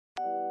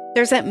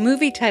There's that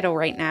movie title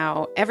right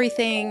now,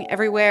 Everything,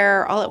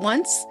 Everywhere, All at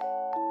Once.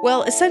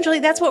 Well,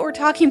 essentially, that's what we're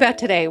talking about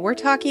today. We're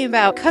talking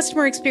about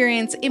customer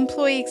experience,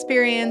 employee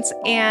experience,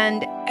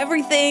 and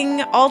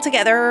everything all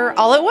together,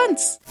 all at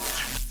once.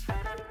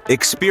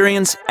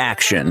 Experience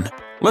action.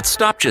 Let's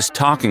stop just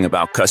talking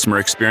about customer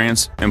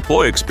experience,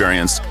 employee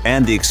experience,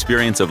 and the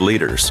experience of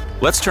leaders.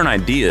 Let's turn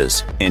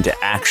ideas into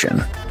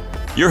action.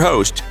 Your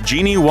host,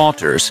 Jeannie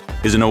Walters,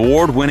 is an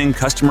award-winning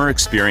customer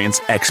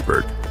experience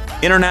expert,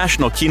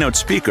 international keynote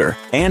speaker,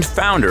 and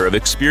founder of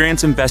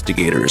Experience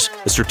Investigators,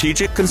 a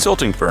strategic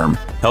consulting firm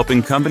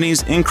helping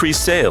companies increase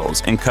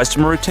sales and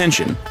customer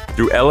retention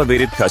through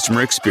elevated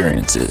customer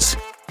experiences.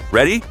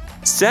 Ready,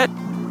 set,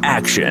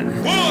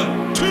 action.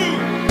 1, 2,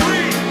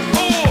 3, 4.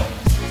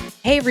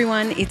 Hey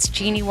everyone, it's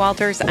Jeannie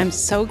Walters. I'm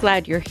so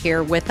glad you're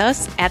here with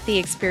us at the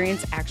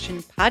Experience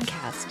Action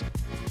podcast.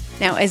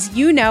 Now, as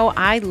you know,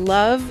 I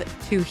love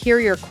to hear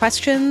your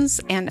questions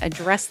and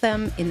address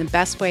them in the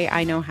best way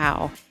I know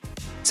how.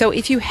 So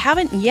if you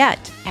haven't yet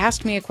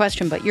asked me a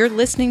question, but you're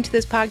listening to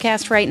this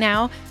podcast right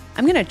now,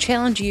 I'm going to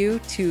challenge you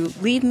to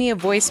leave me a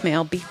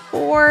voicemail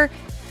before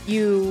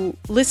you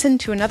listen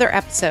to another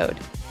episode.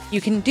 You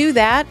can do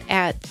that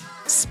at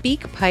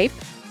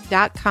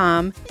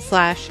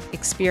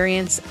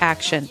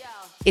speakpipe.com/experienceaction.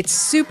 It's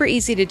super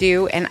easy to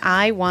do, and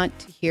I want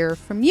to hear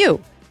from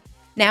you.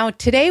 Now,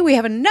 today we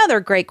have another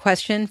great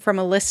question from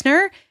a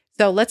listener,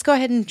 so let's go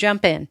ahead and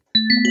jump in.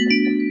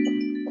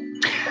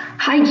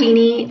 Hi,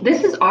 Jeannie.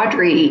 This is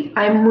Audrey.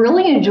 I'm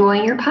really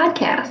enjoying your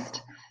podcast.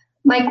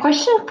 My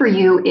question for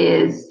you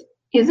is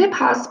it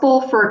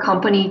possible for a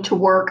company to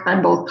work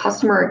on both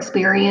customer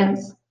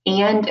experience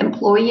and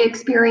employee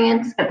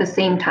experience at the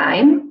same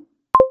time?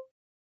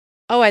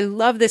 Oh, I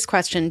love this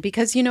question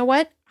because you know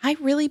what? I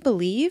really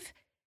believe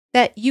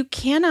that you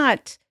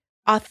cannot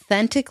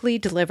authentically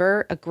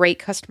deliver a great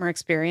customer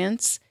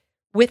experience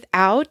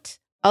without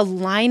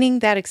aligning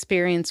that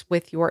experience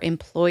with your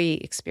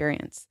employee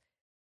experience.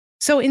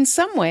 So in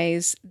some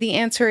ways, the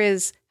answer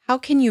is, how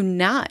can you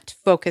not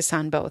focus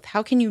on both?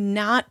 How can you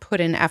not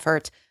put an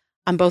effort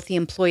on both the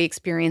employee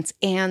experience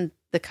and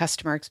the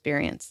customer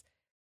experience?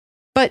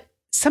 But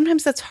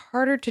sometimes that's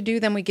harder to do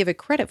than we give it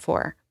credit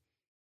for.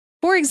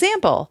 For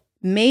example,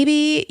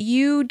 maybe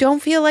you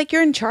don't feel like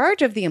you're in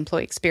charge of the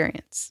employee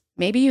experience.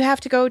 Maybe you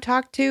have to go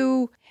talk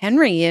to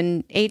Henry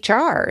in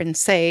HR and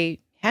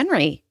say,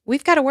 Henry,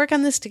 we've got to work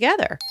on this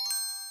together.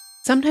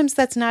 Sometimes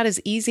that's not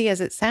as easy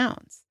as it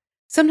sounds.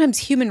 Sometimes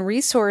human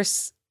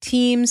resource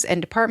teams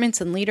and departments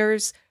and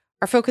leaders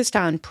are focused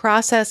on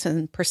process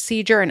and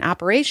procedure and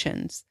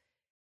operations.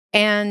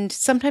 And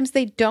sometimes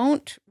they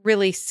don't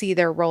really see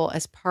their role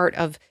as part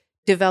of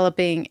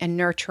developing and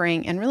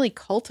nurturing and really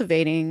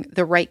cultivating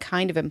the right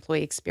kind of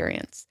employee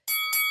experience.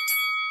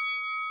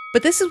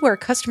 But this is where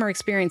customer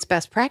experience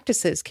best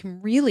practices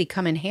can really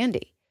come in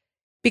handy.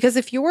 Because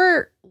if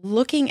you're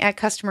looking at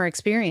customer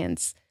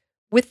experience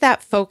with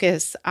that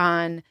focus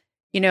on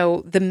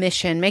the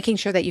mission, making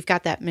sure that you've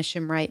got that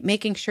mission right,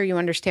 making sure you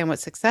understand what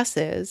success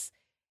is,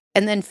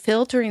 and then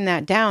filtering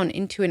that down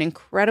into an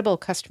incredible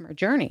customer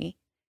journey,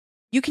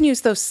 you can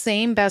use those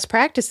same best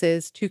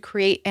practices to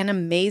create an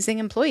amazing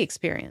employee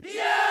experience.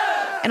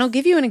 Yeah! And I'll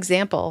give you an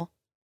example.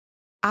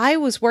 I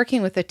was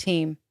working with a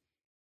team,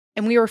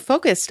 and we were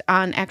focused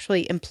on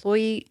actually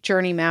employee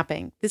journey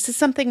mapping. This is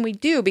something we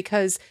do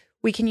because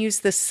we can use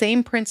the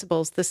same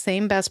principles, the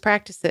same best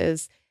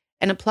practices,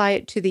 and apply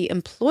it to the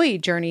employee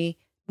journey,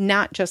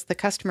 not just the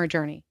customer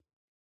journey.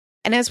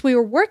 And as we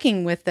were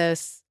working with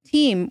this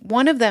team,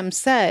 one of them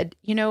said,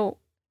 I don't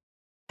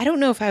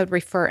know if I would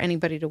refer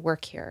anybody to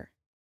work here.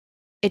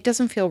 It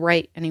doesn't feel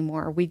right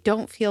anymore. We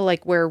don't feel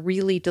like we're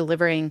really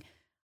delivering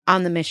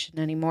on the mission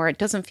anymore. It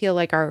doesn't feel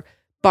like our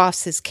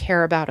bosses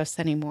care about us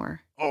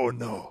anymore. Oh,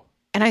 no.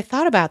 And I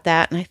thought about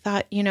that and I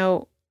thought,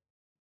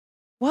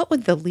 what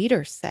would the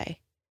leaders say?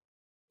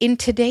 In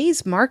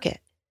today's market,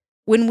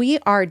 when we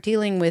are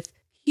dealing with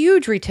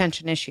huge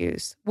retention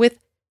issues, with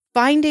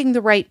finding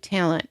the right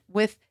talent,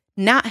 with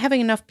not having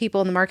enough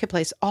people in the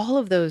marketplace, all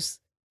of those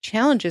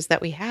challenges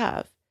that we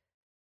have,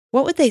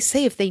 what would they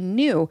say if they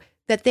knew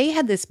that they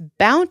had this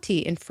bounty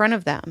in front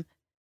of them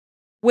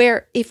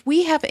where if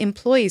we have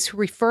employees who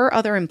refer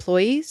other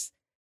employees,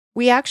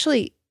 we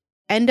actually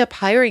end up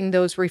hiring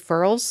those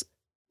referrals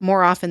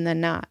more often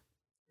than not?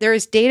 There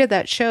is data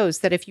that shows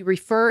that if you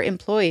refer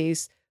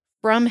employees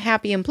from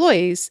happy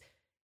employees,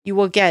 you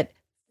will get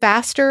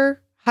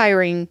faster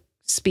hiring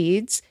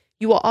speeds.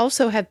 You will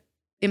also have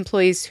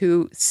employees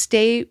who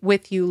stay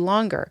with you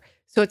longer.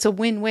 So it's a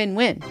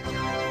win-win-win.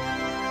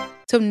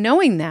 So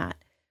knowing that,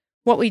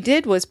 what we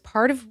did was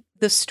part of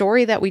the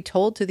story that we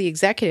told to the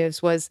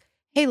executives was,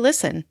 hey,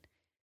 listen,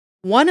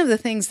 one of the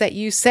things that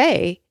you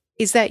say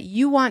is that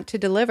you want to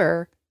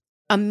deliver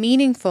a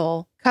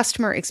meaningful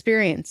customer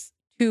experience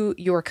to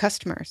your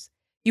customers.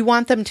 You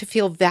want them to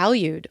feel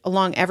valued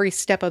along every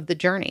step of the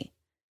journey.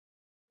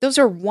 Those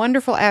are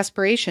wonderful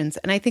aspirations,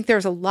 and I think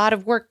there's a lot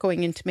of work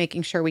going into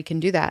making sure we can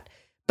do that.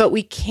 But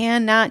we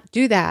cannot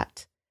do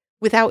that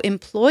without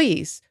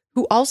employees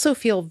who also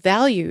feel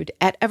valued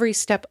at every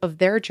step of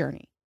their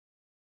journey.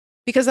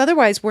 because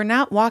otherwise we're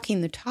not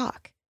walking the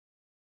talk.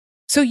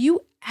 So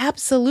you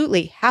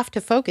absolutely have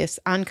to focus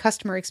on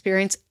customer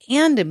experience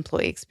and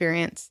employee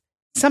experience.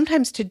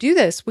 Sometimes to do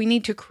this, we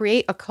need to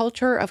create a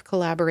culture of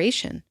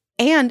collaboration.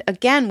 And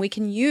again, we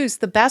can use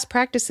the best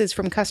practices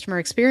from customer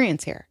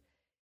experience here.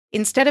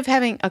 Instead of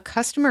having a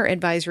customer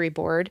advisory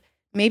board,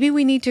 maybe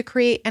we need to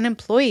create an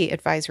employee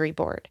advisory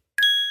board.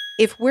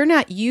 If we're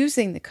not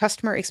using the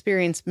customer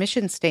experience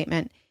mission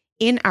statement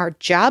in our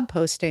job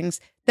postings,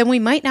 then we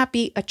might not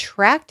be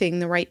attracting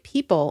the right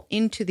people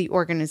into the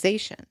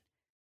organization.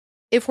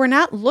 If we're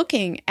not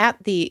looking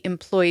at the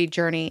employee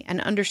journey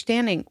and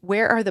understanding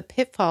where are the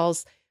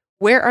pitfalls,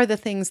 where are the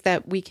things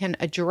that we can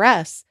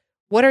address,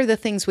 what are the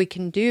things we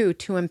can do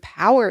to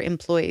empower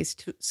employees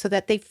so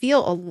that they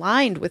feel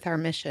aligned with our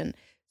mission,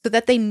 so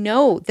that they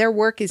know their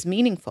work is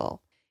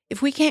meaningful.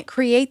 If we can't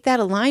create that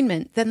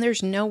alignment, then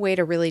there's no way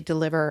to really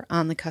deliver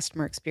on the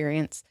customer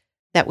experience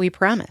that we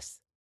promise.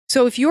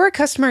 So if you're a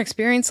customer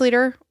experience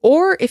leader,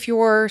 or if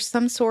you're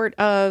some sort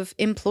of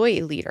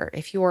employee leader,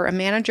 if you're a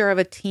manager of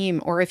a team,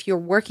 or if you're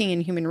working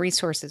in human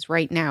resources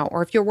right now,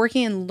 or if you're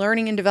working in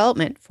learning and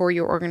development for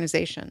your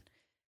organization,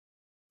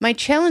 my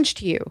challenge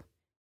to you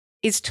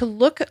is to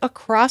look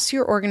across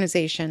your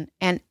organization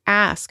and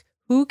ask,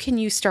 who can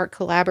you start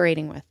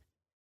collaborating with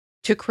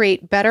to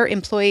create better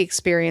employee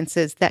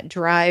experiences that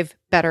drive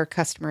better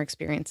customer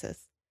experiences?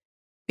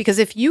 Because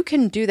if you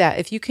can do that,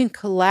 if you can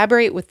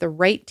collaborate with the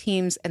right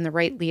teams and the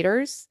right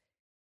leaders,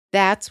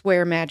 that's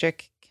where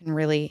magic can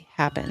really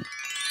happen.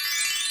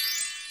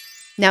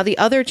 Now, the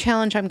other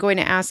challenge I'm going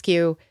to ask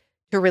you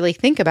to really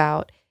think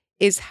about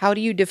is, how do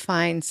you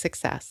define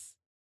success?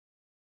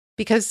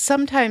 Because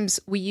sometimes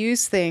we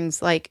use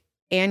things like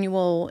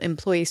annual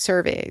employee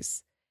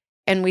surveys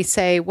and we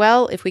say,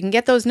 well, if we can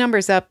get those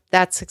numbers up,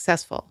 that's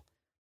successful.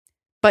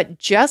 But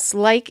just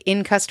like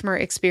in customer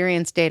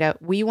experience data,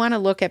 we want to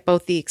look at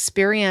both the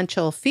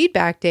experiential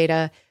feedback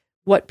data,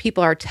 what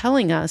people are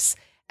telling us,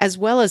 as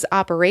well as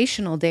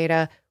operational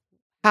data,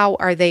 how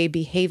are they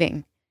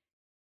behaving?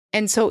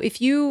 And so if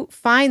you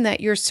find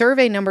that your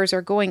survey numbers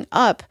are going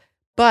up,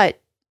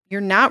 but you're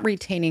not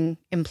retaining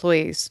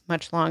employees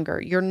much longer,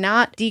 you're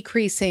not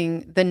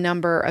decreasing the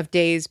number of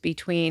days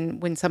between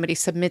when somebody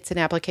submits an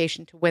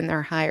application to when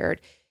they're hired,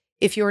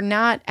 if you're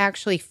not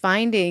actually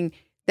finding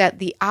that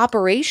the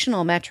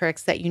operational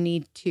metrics that you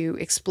need to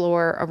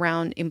explore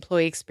around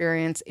employee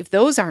experience, if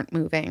those aren't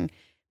moving,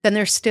 then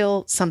there's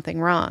still something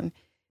wrong.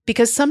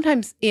 Because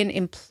sometimes in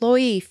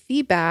employee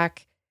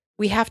feedback,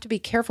 we have to be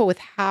careful with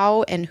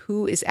how and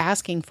who is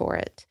asking for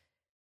it.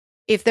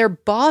 If their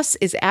boss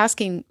is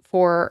asking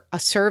for a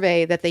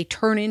survey that they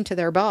turn into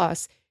their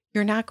boss,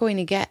 you're not going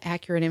to get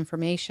accurate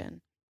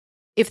information.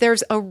 If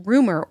there's a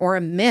rumor or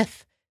a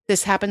myth,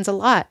 this happens a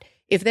lot.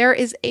 If there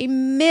is a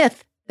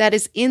myth that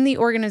is in the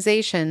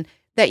organization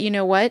that, you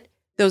know what,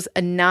 those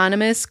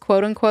anonymous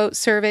quote unquote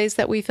surveys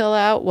that we fill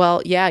out,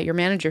 well, yeah, your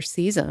manager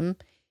sees them.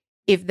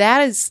 If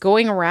that is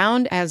going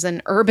around as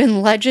an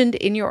urban legend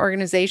in your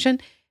organization,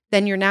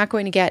 then you're not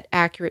going to get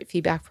accurate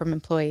feedback from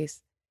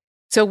employees.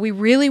 So we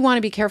really want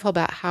to be careful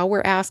about how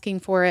we're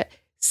asking for it,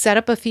 set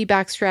up a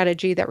feedback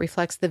strategy that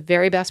reflects the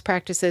very best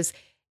practices,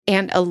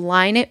 and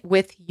align it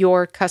with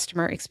your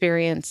customer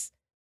experience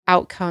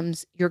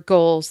outcomes, your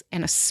goals,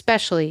 and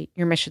especially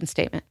your mission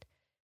statement.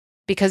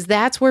 Because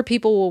that's where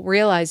people will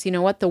realize, you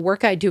know what, the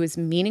work I do is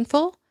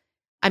meaningful,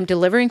 I'm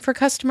delivering for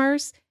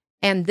customers,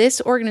 and this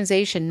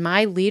organization,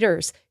 my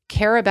leaders,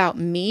 care about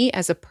me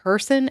as a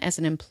person, as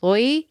an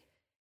employee,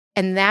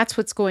 and that's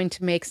what's going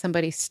to make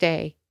somebody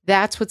stay.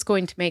 That's what's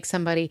going to make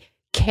somebody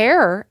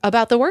care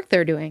about the work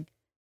they're doing.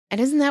 And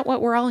isn't that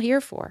what we're all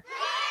here for?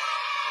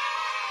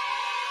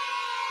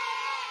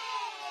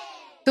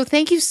 So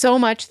thank you so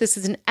much. This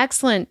is an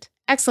excellent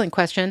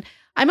question.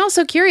 I'm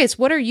also curious,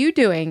 what are you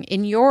doing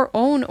in your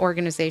own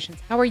organizations?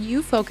 How are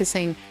you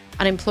focusing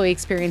on employee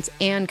experience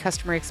and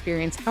customer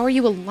experience? How are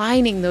you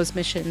aligning those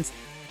missions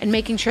and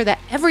making sure that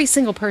every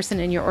single person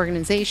in your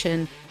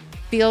organization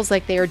feels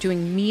like they are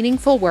doing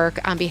meaningful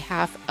work on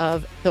behalf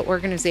of the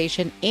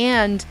organization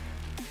and,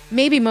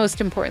 maybe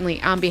most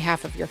importantly, on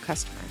behalf of your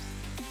customers?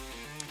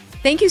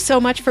 Thank you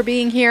so much for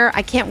being here.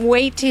 I can't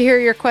wait to hear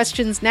your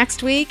questions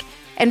next week.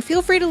 And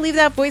feel free to leave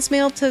that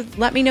voicemail to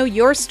let me know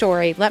your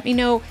story. Let me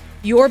know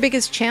your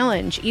biggest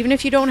challenge. Even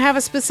if you don't have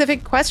a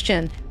specific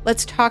question,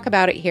 let's talk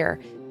about it here.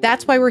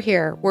 That's why we're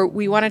here.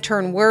 We want to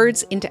turn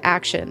words into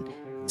action.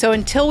 So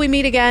until we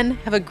meet again,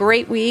 have a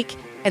great week,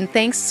 and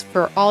thanks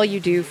for all you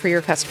do for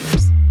your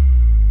customers.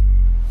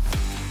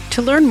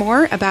 To learn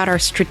more about our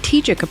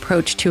strategic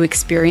approach to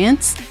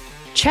experience,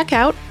 check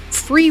out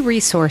free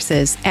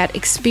resources at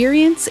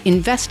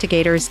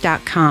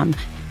experienceinvestigators.com,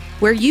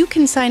 where you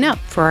can sign up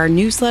for our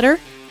newsletter,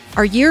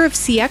 our Year of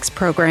CX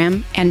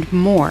program, and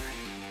more.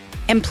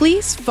 And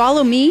please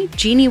follow me,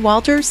 Jeannie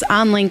Walters,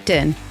 on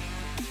LinkedIn.